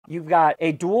You've got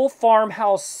a dual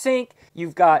farmhouse sink.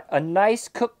 You've got a nice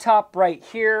cooktop right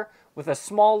here with a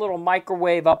small little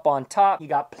microwave up on top. You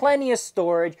got plenty of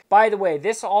storage. By the way,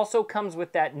 this also comes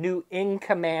with that new In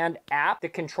Command app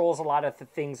that controls a lot of the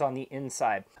things on the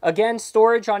inside. Again,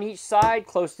 storage on each side,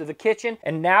 close to the kitchen.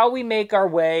 And now we make our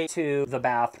way to the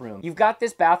bathroom. You've got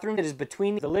this bathroom that is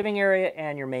between the living area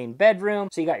and your main bedroom.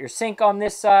 So you got your sink on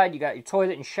this side, you got your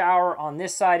toilet and shower on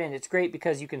this side, and it's great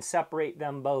because you can separate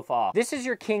them both off. This is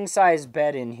your king size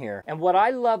bed in here. And what I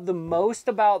love the most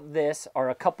about this are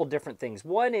a couple different things.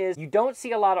 One is you don't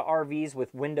see a lot of RVs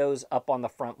with windows up on the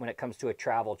front when it comes to a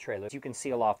travel trailer. You can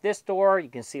seal off this door, you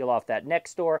can seal off that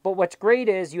next door, but what's great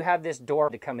is you have this door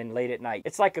to come in late at night.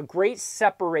 It's like a great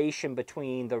separation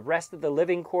between the rest of the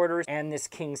living quarters and this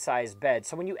king size bed.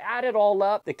 So when you add it all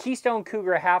up, the Keystone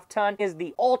Cougar Half-Ton is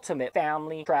the ultimate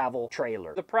family travel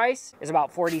trailer. The price is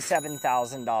about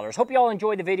 $47,000. Hope you all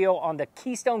enjoyed the video on the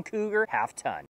Keystone Cougar Half-Ton.